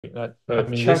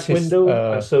chat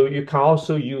window, so you can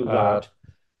also use that.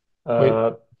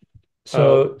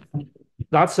 So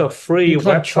that's a free you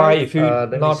can try website. if you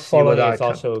Not see following whether I is can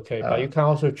also okay, but you can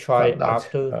also try find that.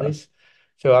 after this.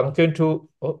 So I'm going to,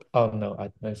 oh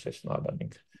no, this is not a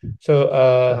link. So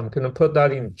I'm going to put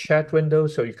that in chat window.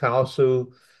 So you can also,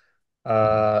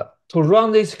 to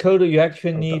run this code, you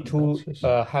actually need to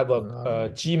have a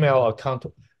Gmail account.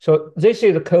 So this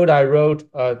is the code I wrote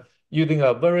using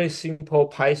a very simple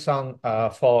Python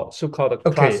for so-called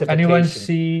Anyone classification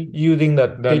see using the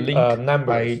link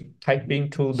numbers. I typed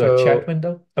into the chat So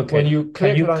window? when Okay. you Can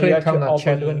click you on, you click on actually the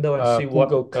chat open window and see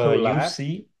Google what you CoLab.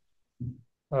 see?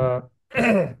 Uh,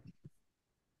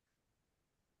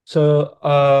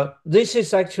 so this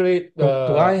is actually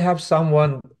Do I have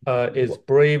someone is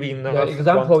brave the enough want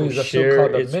example to is a share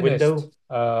so-called its MNIST.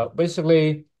 window?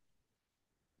 Basically,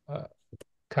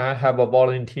 Can I have a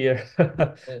volunteer?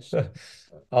 is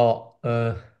Oh,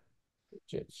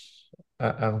 just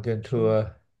I'm going to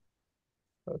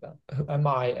hold on.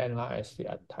 MINIST.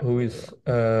 I typed who it is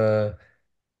wrong.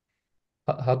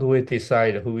 how do we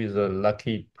decide who is a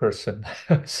lucky person?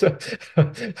 So,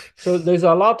 So there's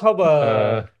a lot of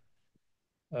uh,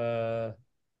 uh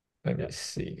let yeah, me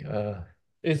see.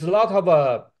 it's a lot of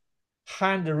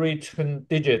handwritten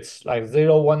digits like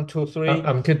 0, 1, 2, 3.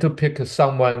 I'm going to pick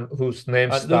someone whose name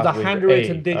Those are starts with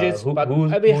handwritten A. digits, but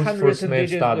every Whose first handwritten name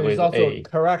digit start is with also A?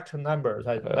 correct numbers.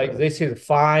 Like Uh, this is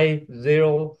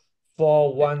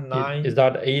 50419 is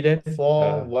that Aiden?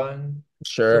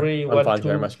 Sure, I'm fine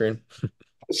sharing my 4112. screen.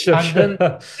 Sure, And sure. then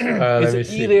Let it's me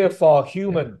see. easier for Yeah.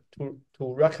 human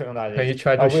to recognize Can it. you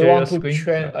try to But we share your want to screen?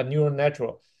 train a neural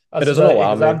network. It As doesn't the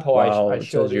allow me example I while it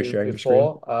showed says you're you sharing your screen.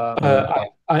 before,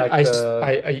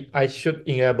 like I should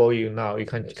enable you now. let's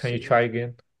Can you see. try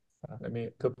again? Let me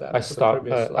go back to the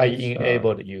previous I slides.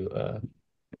 enabled you.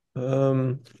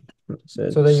 Um, is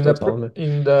it So then still telling me?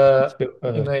 Still,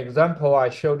 in the example I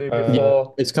showed you Yeah,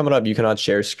 before, it's coming up. You cannot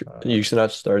share screen. uh, You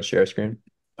cannot start share screen.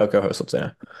 Okay, host, let's say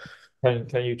now.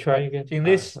 can you try again? in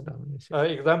this Hold on, let me see.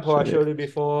 example I Should showed it? you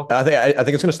before, I think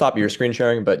it's gonna stop your screen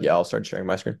sharing, but yeah, I'll start sharing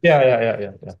my screen.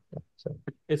 Yeah. So,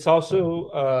 it's uh,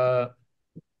 also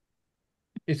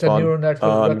it's It's a on. neural network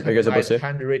Are you guys able recognize to see?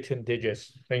 handwritten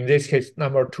digits. In this case,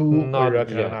 number two will not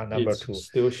yet. recognize number It's two.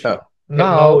 still Oh, showing.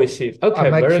 Okay, now we Now see it. Okay,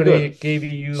 I'm very actually good.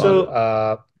 giving you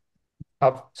So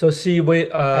so see we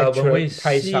when actual we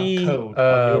Python see code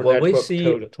or neural when we network see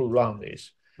code to run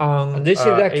this. and On this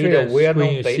is actually a Aiden's screen,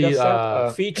 well-known you data see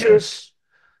set. features,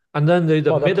 and then there's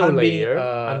the For the middle time being, layer,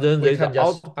 and then we there's can the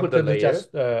just I'm output going to layer.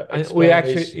 just And we explain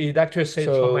actually this. it actually says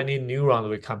how So many neurons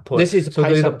we can put. this is So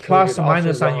there's a Python code. plus It also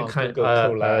minus, and run you on can Google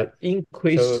Colab.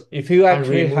 increase So if you and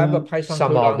actually have a remove Python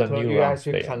some code of on the Chrome, you neurons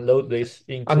actually there. can load this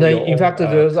And into then, your in own fact,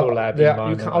 there's Colab there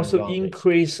you can environment and also run this.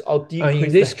 increase or And in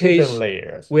decrease the this hidden case,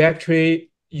 layers. we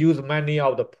actually use many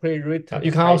of the pre-written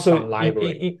You can also Python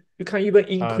library. you can even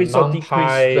increase or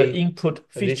decrease the NumPy,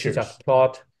 input this is a features.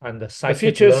 plot and the The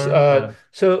scikit-learn. features,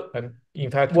 so And in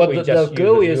fact, what we the just use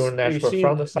goal the neural is, you network see,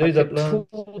 from the there's a scikit-learn. two,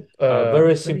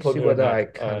 Very let me simple see neural whether I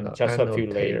net, can just a few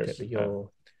annotate layers. your,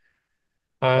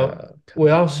 We can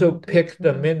I also annotate pick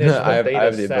the your? MNIST I data have the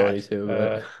ability set to,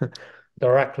 but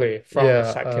directly from the Yeah,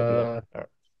 scikit-learn.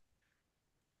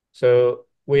 So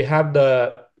we have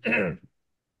the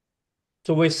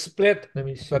so we split let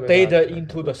me see the whether I data can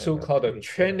into have the an so-called annotator.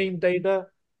 training data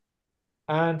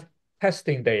and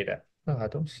testing data. No, I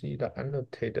don't see the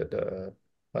annotated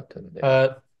button there.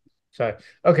 Uh, Sorry.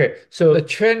 Okay, so the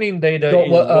training data so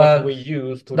is what we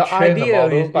use to the train the idea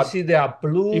model, is, you but see, there are if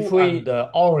blue and we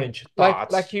orange like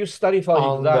dots you study for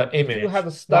on the exam, if you image. have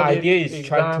The studied idea is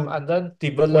trying exam to and then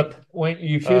develop when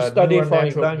if you a study neural for network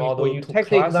exam, when model you to take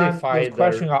the exam, classify those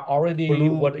questions the are already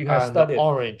blue what you have and the studied.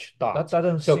 orange That dots.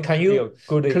 doesn't So seem can to be a you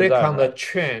good click exam, on the right?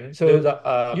 chain? There's So a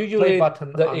play usually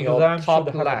button the on your exam should top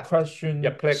have a left. Yeah,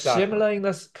 question click that one. similar in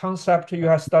this concept you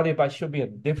have studied, but should be a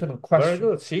different Very question.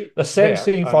 good. See, The same there.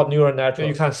 thing for neural So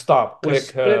you network. can stop, We click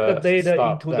split the data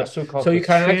stop into the there. so-called So you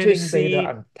can actually training data see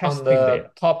and on testing the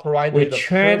data. top right, We there's a train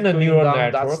curve the going neural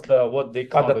down. That's network, the what they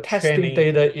but call the the testing training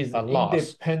data is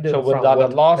loss. So independent when from the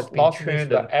what has been loss means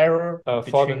trained the and error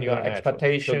for the between neural the network.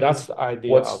 So expectation, that's the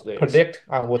idea what's of this. predict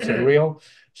and what's real.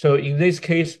 So in this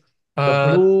case, the Uh,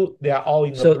 blue, they are all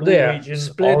in the so blue there, region.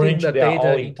 splitting Orange, the they are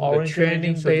all data in into the orange region.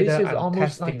 training So this data is and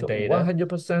almost like testing data.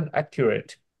 100%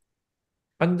 accurate.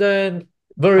 And then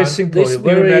Very and simple. this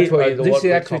neural Very network is this what is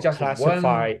we actually call just one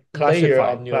layer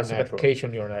classify of neural network.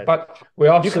 classification neural network. But we're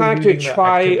You also can actually using the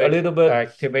try a little bit,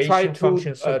 try activation to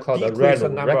function, so-called the decrease the ReLU,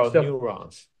 number of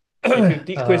neurons. If you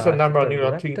decrease the I think number of the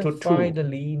neurons into rectify two, the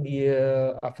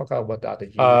linear, I forgot what the other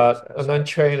G is. and then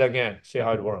train it again, see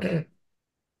how it works.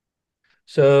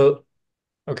 So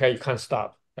okay, you can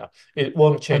stop. Yeah, it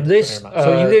won't change And this, very much.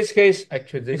 So in this case,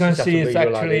 actually, you this can is just see a it's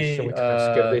visualization. actually We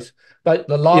can skip this. but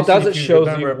The it loss, doesn't if you show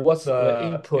you remember, what's the the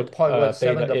input in 0.17,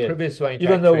 data the is. previous one is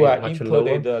Even though we actually are much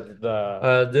lower.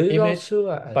 inputting there is image,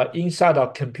 also but inside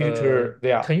our computer,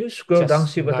 they are can you scroll down,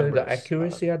 just see whether the numbers.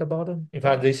 accuracy at the bottom? In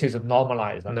fact, this is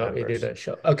normalized No, it numbers. didn't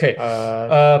show. Okay,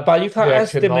 but you can we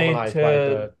actually estimate normalize by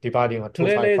the dividing on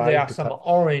clearly 255. there are some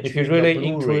orange If you in the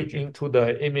really blue region. into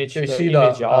the image, You the see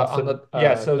image the often on the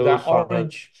yeah, so goes there from are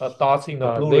orange dots in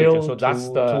the blue 0 region. So that's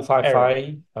to the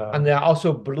 255, and there are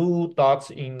also blue dots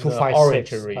in the 256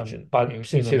 orange region. but in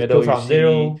since the it's middle, go you from see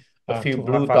 0 a few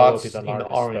blue 255 will be dots the in the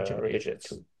largest orange region.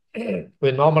 too.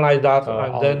 We normalize that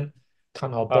and then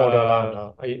kind of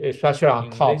borderline, especially on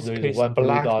in top, this there is case, one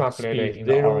black dot must clearly be in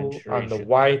the orange 0 and the region.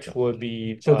 white will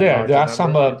be So there are number.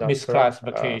 some Is that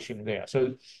misclassification there.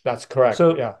 So that's correct.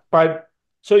 so yeah.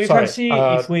 So you Sorry, can see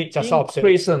if we just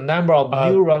increase the number of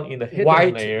neurons in the hidden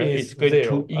white layer, is it's going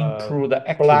 0. to improve the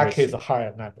accuracy. Black is a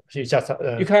higher number. So it's just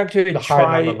you can actually the higher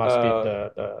try number must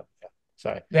be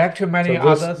sorry. there are actually many So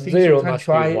other things 0 you can must be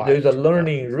try. white. There's a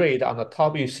learning rate on the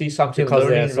top. You see something because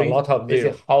learning there's a rate. lot of This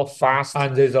zero. is how fast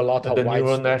And there's a lot of the white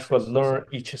neural network spaces. learn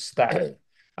each step.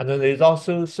 And then there's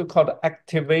also so-called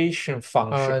activation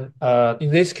function. In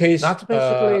this case, that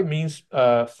basically means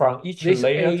from each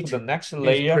layer to the next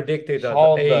layer, predicted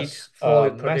how at the 8,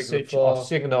 4 message or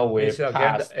signal will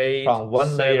pass 8, from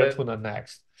one layer to the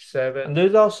next. 7. And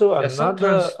there's also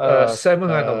Sometimes another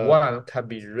 7 and 1 can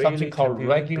be really something called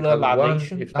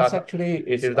regularization. If That's actually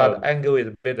if that angle is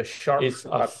a bit sharp, it's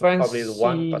a probably is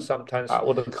 1, fancy but sometimes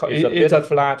it's a bit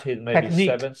flat, it may be technique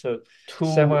 7. So to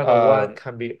 7 and 1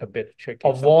 can be a bit tricky.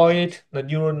 avoid the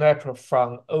neural network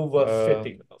from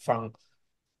overfitting. From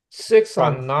 6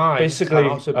 and 9 basically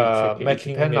can also be tricky.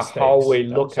 making Depending on mistakes. how we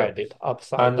look at it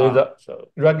upside and down. there's a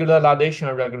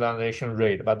regularization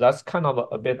rate, but that's kind of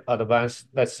a bit advanced.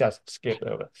 Let's just skip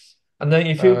over. And then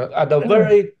if you at the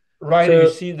very right, you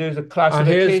see there's a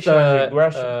classification and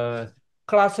regression.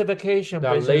 Classification the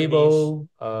basically label,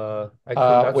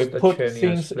 means we put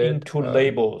things into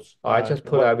labels. I just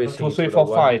put everything 1, 2, 3, 4,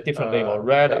 5 different labels.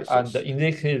 Red places. and in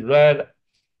this case, red,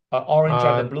 orange,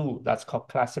 and blue. That's called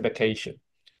classification.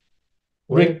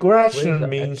 Regression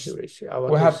means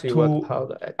we have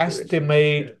to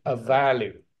estimate a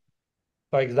value.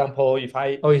 For example, if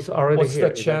it's already what's here.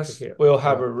 the chance we'll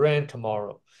have a rain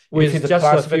tomorrow? If it's just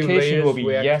classification, it will be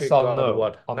we yes or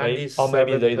no, or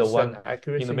maybe there's a one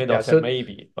accuracy in the middle. Yeah, So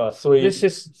maybe three. This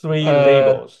is 3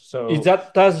 labels. So it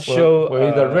that does show will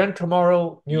either rain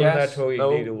tomorrow, neural yes, network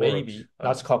no, indeed maybe. works.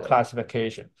 That's called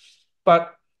classification.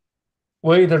 But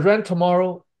will it rain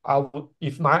tomorrow?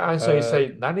 If my answer is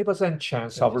say 90%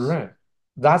 chance of rain,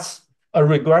 that's a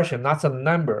regression. That's a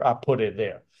number. I put it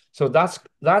there. So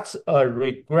that's a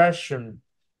regression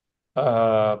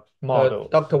model.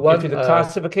 Dr. Wan, if it's a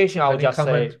classification, I'll just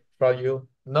say from you.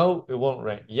 No, it won't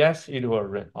rain. Yes, it will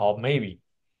rain, or maybe.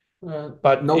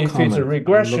 But no if comment. it's a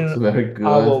regression, Looks very good.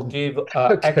 I will give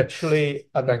actually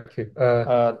Thank you.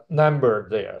 a number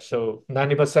there. So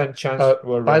 90% chance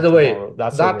will rain by the way, tomorrow.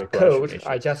 That's that code issue.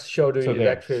 I just showed you is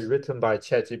actually written by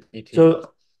ChatGPT.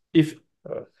 So if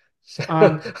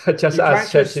I just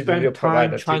asked ChatGPT spend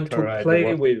time trying to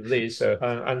play with this,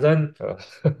 and then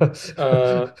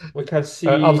we can see.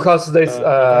 Of course, there's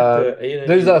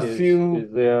a few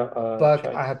bugs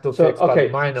I have to fix,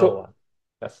 but minor one.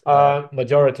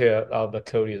 Majority of the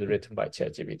code is written by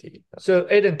ChatGPT. So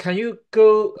Aiden, can you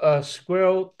go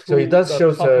scroll to so it does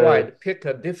show top right, pick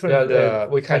a different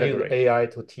we can use category. AI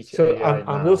to teach So AI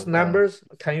on those numbers,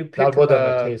 can you pick that wasn't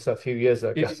the case a few years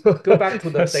ago. go back to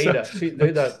the data. See,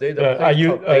 there's a place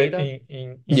called data.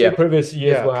 In previous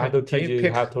years when I had to teach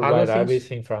you have to write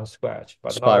everything from scratch.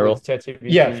 But Spiral. now with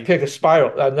ChatGPT, pick a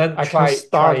spiral and then I try can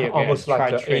start again, almost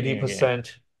like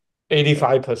 80%.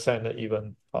 85%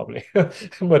 even probably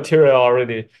material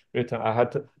already written. I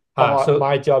had to. So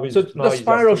my job is the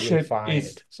spiral shape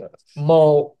is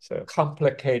more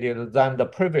complicated than the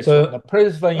previous one. The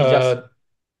previous one is just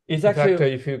it's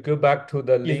actually if you go back to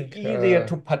the link, easier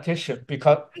to partition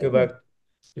because go back.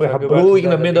 We have blue in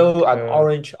the middle and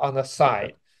orange on the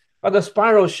side. But the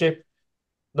spiral shape,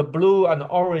 the blue and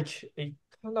orange is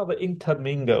kind of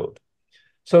intermingled.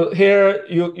 So here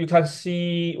we can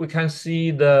see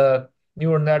the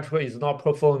neural network is not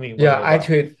performing very well.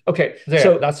 Actually, okay.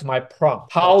 So that's my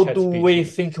prompt. How do we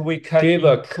think we can give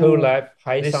a CoLab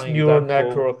this neural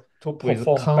network to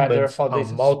perform better for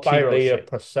this multi-layer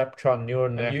perceptron neural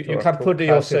network? You can put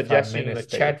your suggestion in the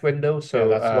chat window. So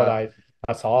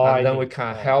that's all. And then we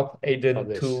can help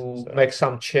Aiden to make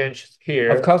some change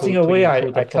here. Of course, in a way, I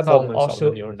kind of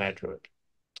also neural network.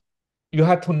 you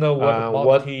have to know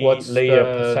what multi-layer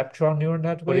perceptron neural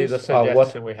network what is the is.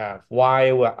 suggestion we have?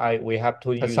 Why we have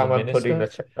to use someone put in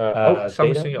the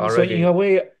something data? already. So in a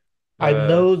way, I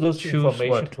know those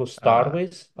information to start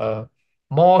with.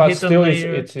 More but hidden still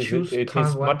layer, it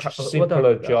is much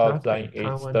simpler job than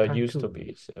it used to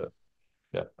be. So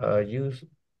use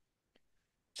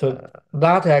so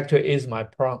that actually is my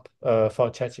prompt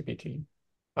for ChatGPT,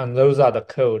 and those are the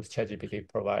code ChatGPT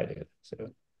provided.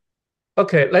 So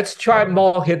okay, let's try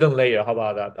more hidden layer. How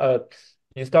about that?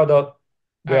 Instead of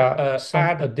there are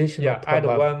some additional add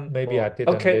one maybe more. I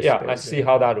didn't Okay, list I see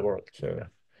how that works. So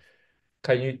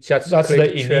can you just that's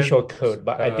click the initial code,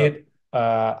 but I did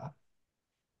have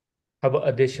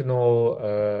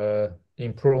additional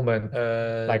improvement,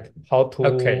 like how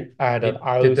to add an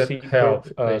ROC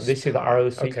curve. This is the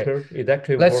ROC curve. It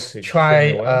actually Let's works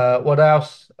try well. What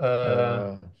else?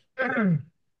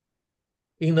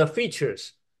 In the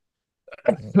features,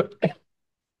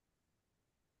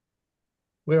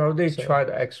 we already tried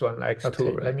x1, x2.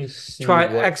 Okay, right? let me see. Try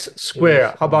x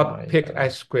square. How about pick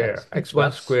x square?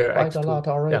 X1 square, quite x2. a lot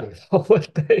already.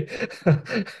 Yeah.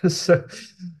 So,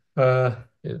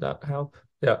 did that help?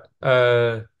 Yeah.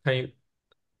 Can you?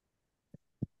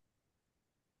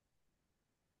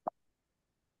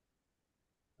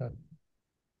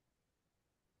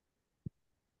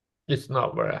 It's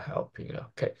not very helping.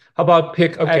 Okay. How about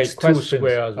pick x2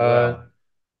 square as well?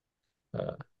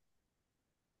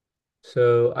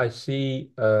 So I see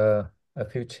a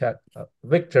few chat.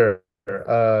 Victor,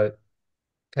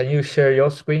 can you share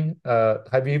your screen?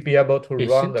 Have you been able to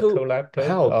run the CoLab code?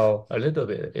 Help a little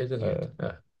bit, isn't it?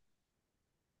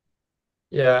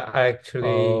 Yeah,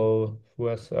 actually,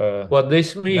 what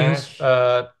this means,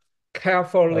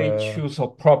 carefully choose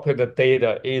appropriate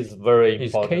data is very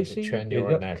important to train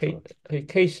neural network. Hey,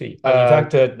 Casey, in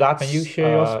fact, that's, can you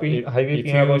share your screen? Have you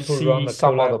been able to run the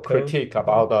some of the CoLab code? critique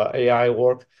about the AI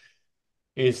work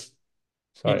is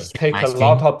Sorry. it takes a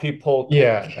lot of people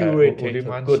to curate would you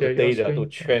mind good share your data to screen?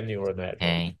 train neural network.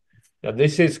 Okay. Yeah,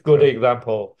 this is good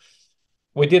example.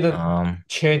 We didn't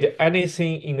change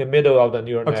anything in the middle of the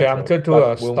neural network. I'm going to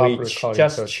but stop when we recording.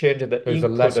 just change the there's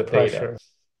input less data, pressure.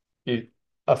 it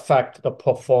affect the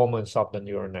performance of the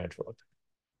neural network.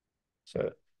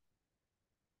 So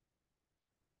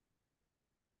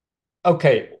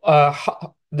okay,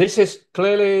 this is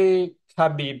clearly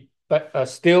can be, but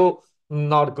still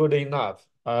not good enough.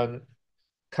 Can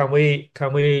we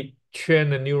train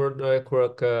the neural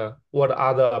network? What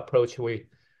other approach we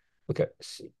okay?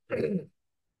 See.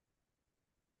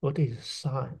 What is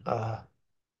sign?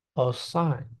 Or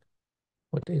sign?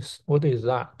 What is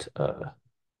that?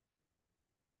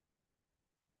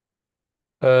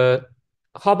 How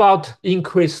about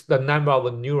increase the number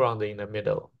of neurons in the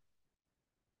middle?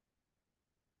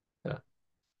 Yeah.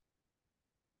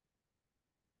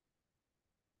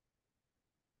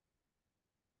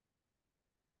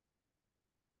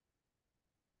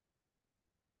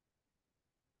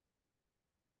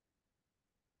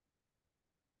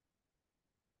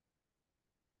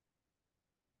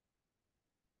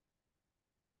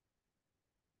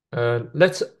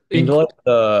 Let's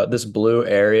like this blue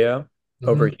area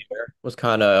over Mhm. here was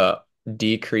kind of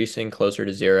decreasing closer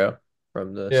to zero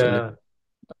from the Yeah.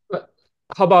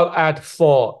 How about add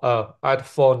four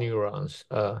neurons?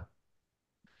 Uh,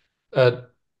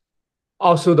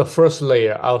 also the first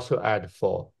layer also add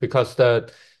four because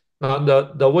the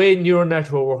way neural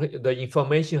network work, the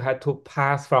information had to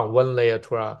pass from one layer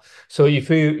to another. So if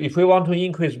we want to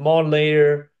increase more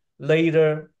layer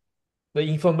later, the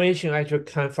information actually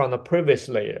comes from the previous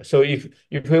layer. So if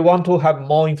we want to have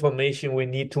more information, we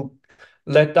need to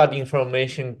let that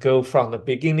information go from the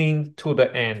beginning to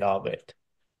the end of it.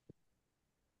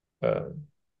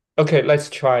 Okay, let's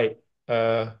try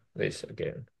this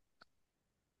again.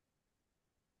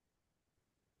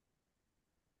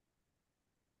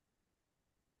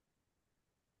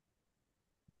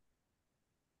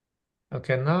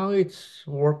 Okay, now it's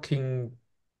working.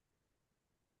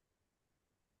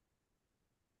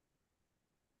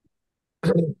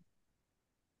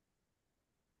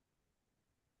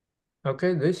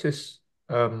 Okay, this is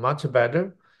much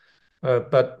better,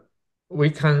 but we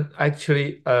can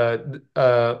actually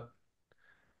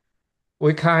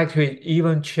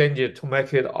even change it to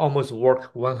make it almost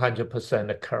work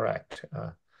 100% correct.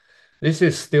 This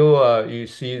is still you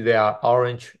see they are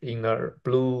orange in the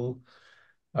blue.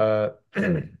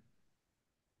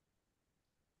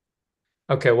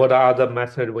 Okay, what are other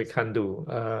method we can do?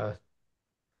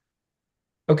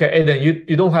 Okay, and then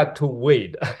you don't have to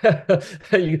wait.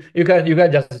 You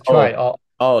can just try.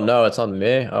 Oh no, it's on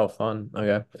me. Oh, fun.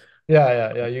 Okay.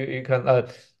 Yeah. You can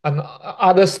and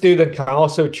other student can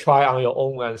also try on your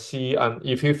own and see, and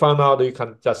if you find out, you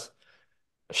can just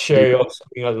share Deep. your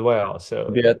screen as well. So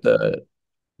Maybe at the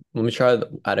let me try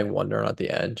adding one neuron at the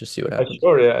end, just see what happens.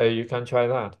 sure, yeah, you can try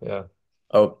that. Yeah.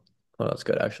 Oh, oh, that's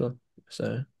good actually.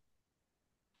 So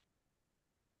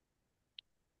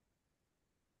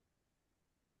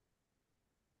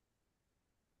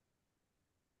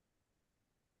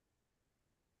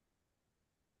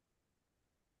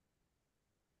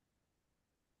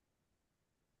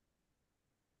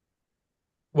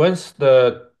Once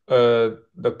the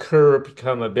curve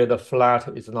become a bit flat,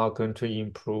 it's not going to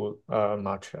improve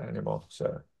much anymore.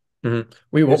 So yes,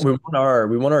 we want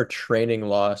our training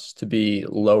loss to be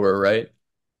lower, right?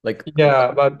 Like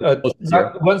yeah, but close to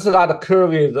zero. once that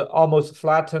curve is almost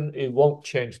flattened, it won't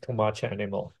change too much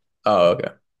anymore. Oh, okay.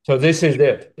 So this is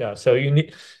it. Yeah. So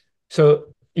in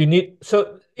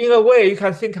a way, you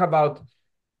can think about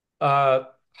uh,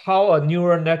 how a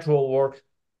neural network works.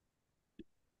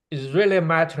 Is really a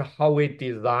matter how we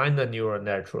design the neural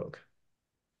network.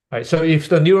 Right. So if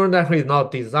the neural network is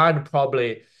not designed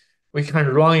properly, we can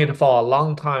run it for a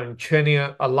long time,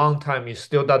 training a long time, it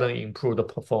still doesn't improve the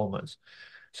performance.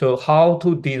 So how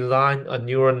to design a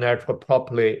neural network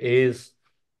properly is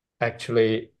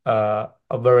actually a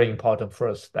very important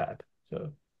first step.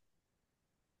 So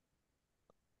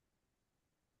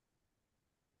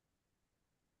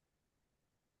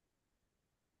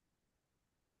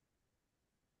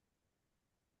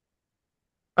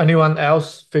anyone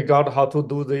else figure out how to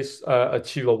do this,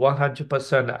 achieve a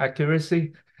 100%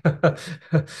 accuracy?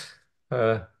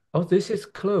 Oh, this is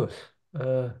close.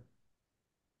 Uh,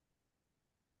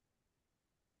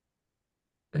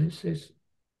 this is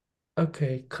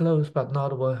okay, close, but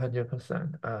not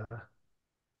 100%.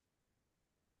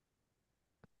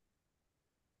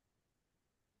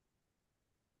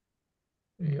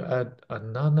 You add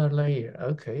another layer.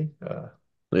 Okay. Yeah,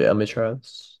 let me try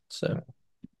this. So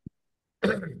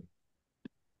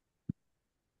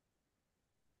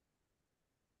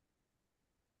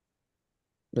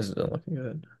this isn't looking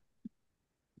good.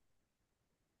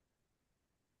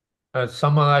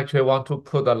 Someone actually want to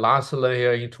put the last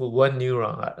layer into one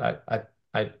neuron.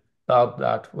 I doubt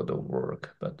that would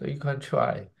work, but you can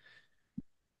try.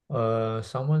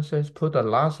 Someone says put the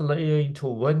last layer into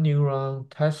one neuron,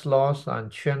 test loss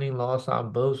and training loss are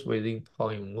both within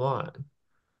 0.1.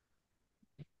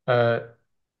 Uh,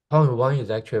 0.1 is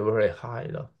actually very high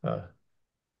though. Uh,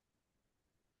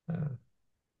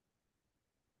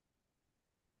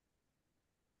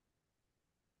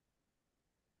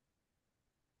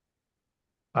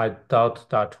 I doubt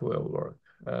that will work.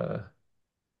 Uh,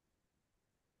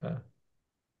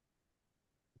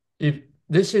 if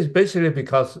this is basically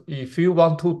because if you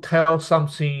want to tell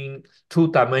something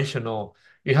two-dimensional,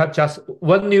 you have just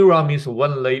one neuron means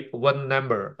one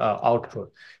number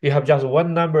output. You have just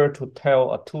one number to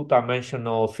tell a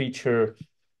two-dimensional feature.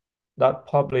 That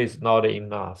probably is not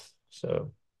enough.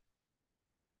 So,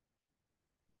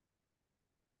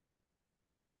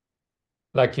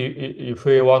 like if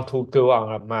we want to go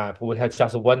on a map, we have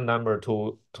just one number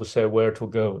to say where to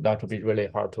go. That would be really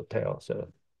hard to tell.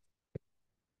 So,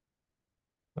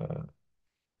 uh,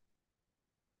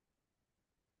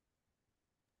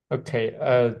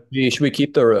 okay. Should we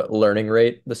keep the learning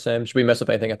rate the same? Should we mess up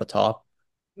anything at the top?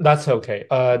 That's okay.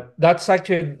 That's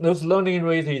actually those learning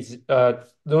rates is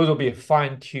those will be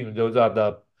fine-tuned. Those are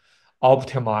the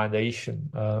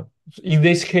optimization. In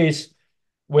this case,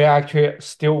 we're actually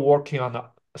still working on the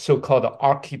so-called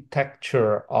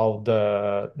architecture of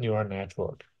the neural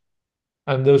network.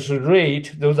 And those are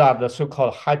the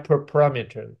so-called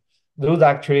hyperparameters. Those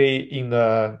actually in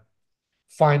the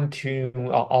fine-tune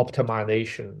or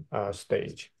optimization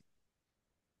stage.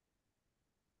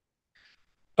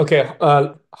 Okay,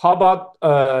 how about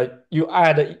you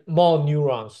add more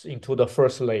neurons into the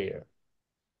first layer?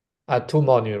 Add two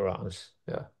more neurons.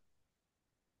 Yeah,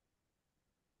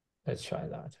 let's try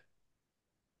that.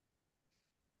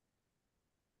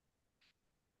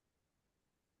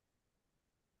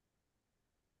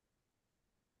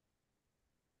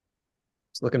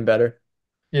 It's looking better.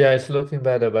 Yeah, it's looking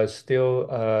better, but still,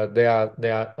 they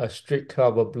are a streak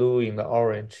of a blue in the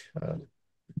orange.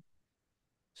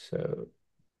 So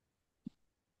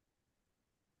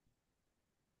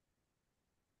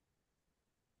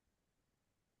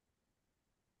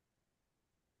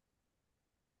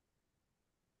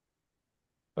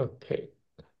okay.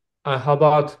 And how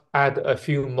about add a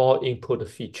few more input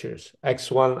features?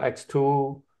 X1,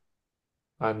 X2,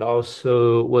 and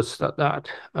also what's that?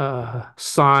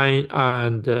 Sine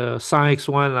and sine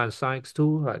X1 and sine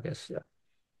X2, I guess. Yeah.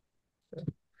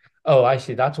 Oh, I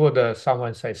see. That's what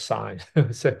someone said sign.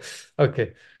 So,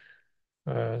 okay.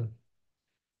 Uh,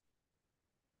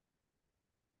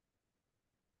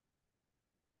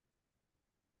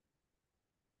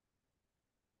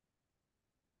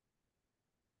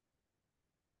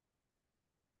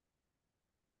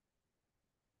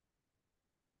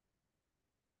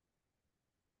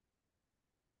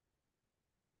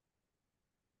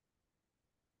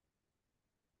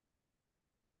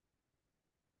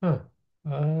 huh.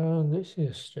 This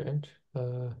is strange.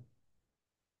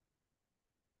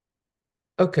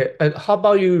 Okay. And how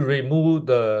about you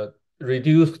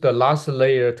reduce the last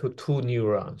layer to two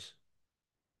neurons?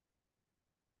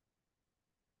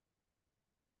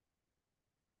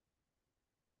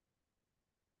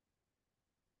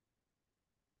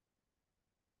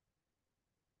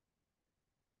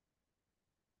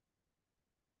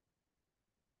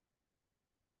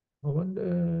 I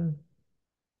wonder.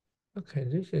 Okay,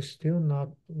 this is still not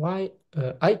why.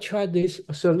 I tried this.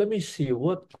 So let me see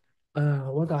what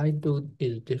I do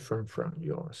is different from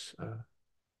yours.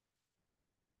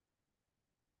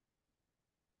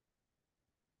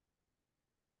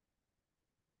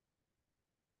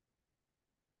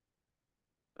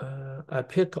 I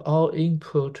pick all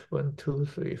input 1, 2,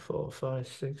 3, 4, 5,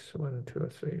 6, 1, 2,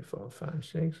 3, 4, 5,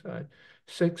 6,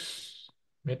 6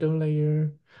 middle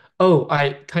layer. Oh,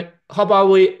 I can. How about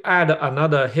we add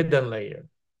another hidden layer?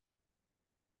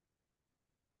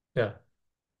 Yeah.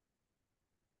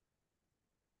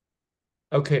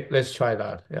 Okay, let's try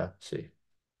that. Yeah, see.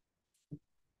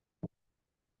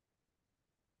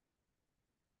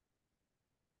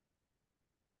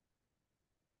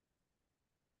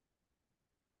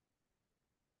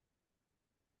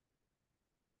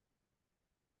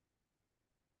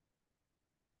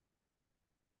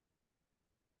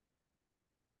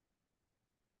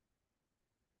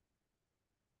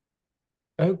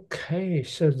 Okay,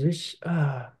 so this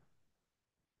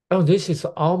is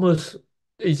almost,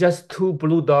 it's just two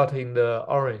blue dot in the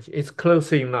orange. It's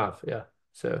close enough. Yeah.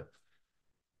 So,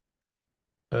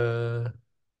 uh,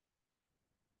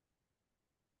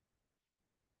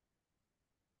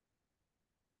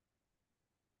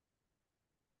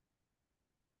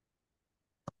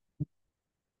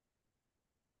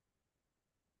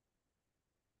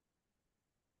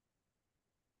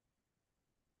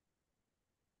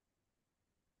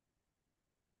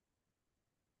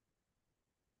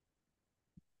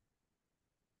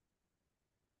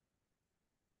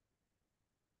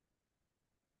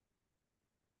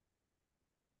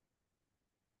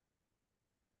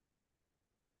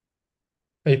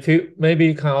 if you maybe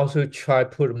you can also try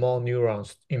put more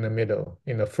neurons in the middle,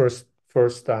 in the first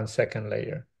and second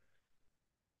layer.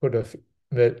 Put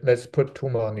let's put two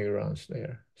more neurons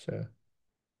there. So,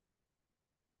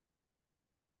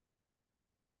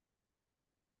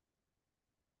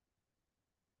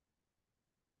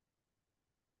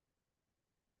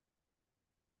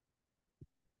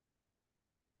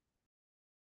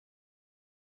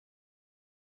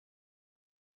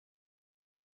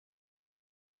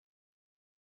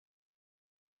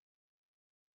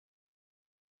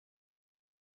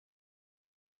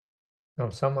 now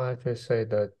some actually say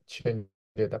that change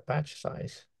the batch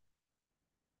size.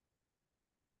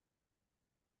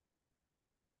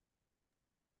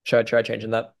 Should I try changing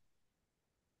that?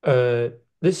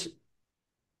 This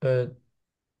uh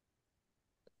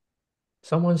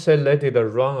someone said let it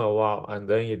run a while and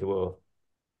then it will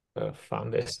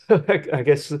found this. I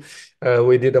guess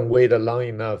we didn't wait long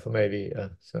enough, maybe.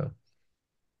 So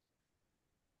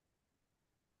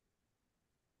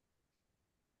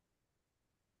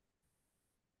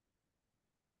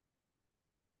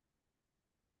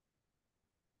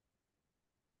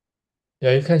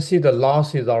yeah, you can see the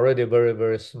loss is already very,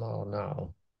 very small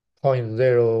now. Point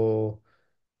zero.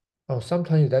 Oh,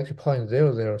 sometimes it's actually point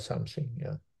zero zero something.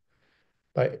 Yeah.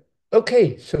 But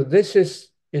okay, so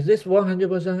is this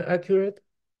 100% accurate?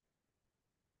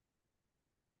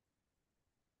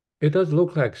 It does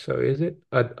look like so, is it?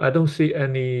 I don't see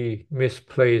any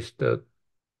misplaced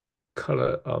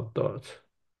color of dots.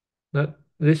 That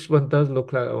this one does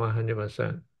look like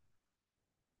 100%.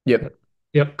 Yep.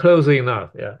 Yep, close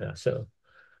enough. Yeah, yeah. So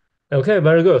okay,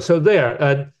 very good. So there,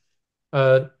 and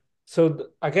uh,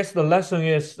 I guess the lesson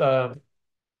is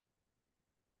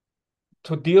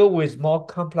to deal with more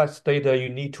complex data, you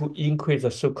need to increase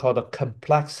the so-called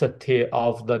complexity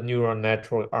of the neural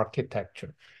network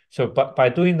architecture. So by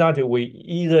doing that, we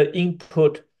either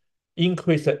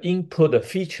increase the input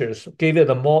features, give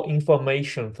it more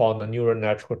information for the neural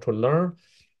network to learn,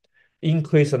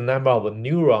 increase the number of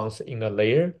neurons in the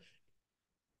layer,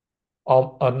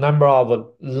 or a number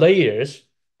of layers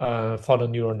for the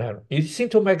neural network. It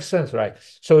seems to make sense, right?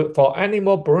 So for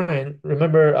animal brain,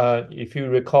 remember, if you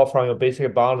recall from your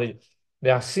basic biology,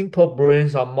 there are simple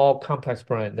brains or more complex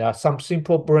brain. There are some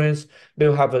simple brains,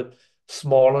 they'll have a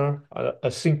smaller,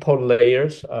 simple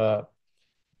layers,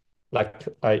 like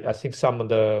I think some of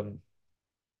the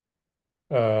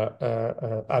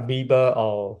amoeba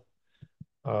or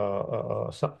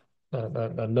some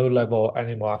the low-level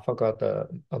animal. I forgot the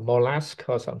a mollusk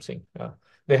or something.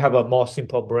 They have a more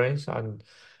simple brains, and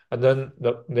then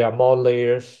there are more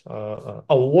layers.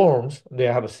 Worms, they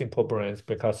have a simple brains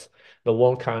because the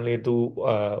worm can only do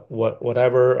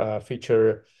whatever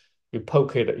feature you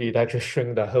poke it, it actually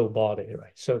shrink the whole body,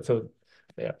 right?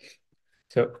 Yeah.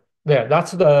 So yeah,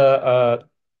 that's the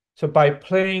so by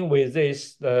playing with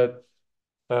this,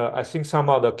 I think some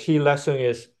of the key lesson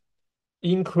is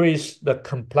increase the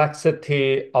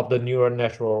complexity of the neural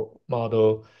network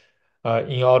model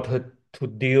in order to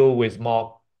deal with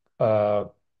more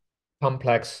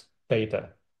complex data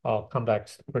or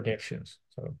complex predictions.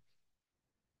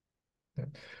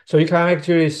 So you can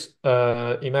actually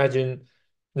imagine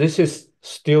this is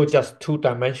still just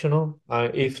two-dimensional.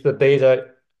 If the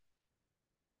data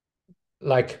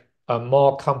like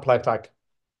more complex, like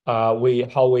how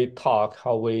we talk,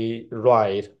 how we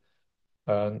write,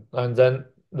 and then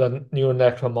the neural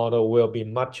network model will be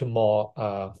much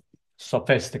more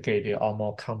sophisticated or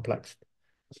more complex.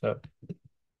 So,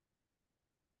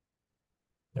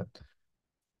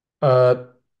 yeah.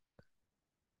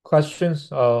 Questions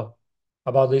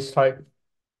about this type?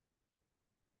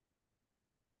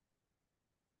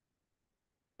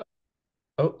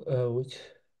 Which?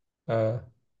 Yeah.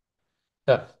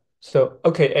 So,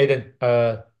 okay,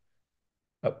 Aiden.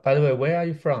 By the way, where are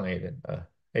you from, Aiden?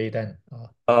 Aiden.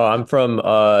 Oh, I'm from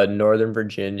Northern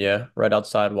Virginia, right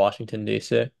outside Washington,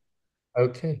 D.C.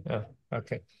 Okay.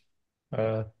 Okay.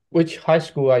 Which high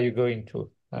school are you going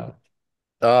to?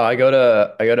 I go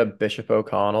to Bishop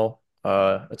O'Connell.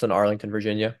 It's in Arlington,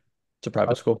 Virginia. It's a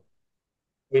private school.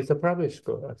 It's a private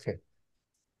school. Okay.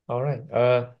 All right.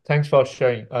 Thanks for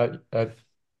sharing. Yep.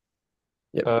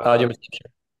 Do you want me to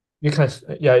share? You can,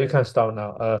 yeah, you can start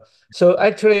now. So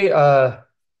actually, the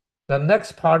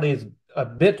next part is a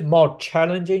bit more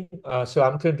challenging. So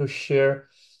I'm going to share,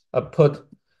 put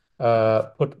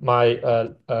my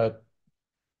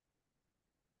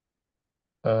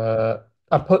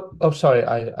I put. Oh, sorry,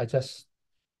 I just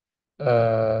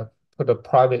put a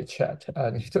private chat. I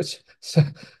need to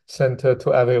send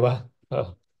to everyone.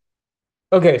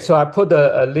 Okay, so I put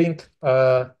a link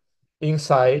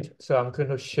inside. So I'm going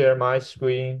to share my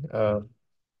screen.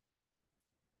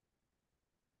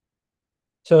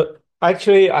 So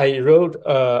actually, I wrote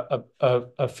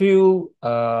a few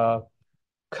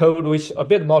code which a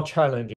bit more challenging.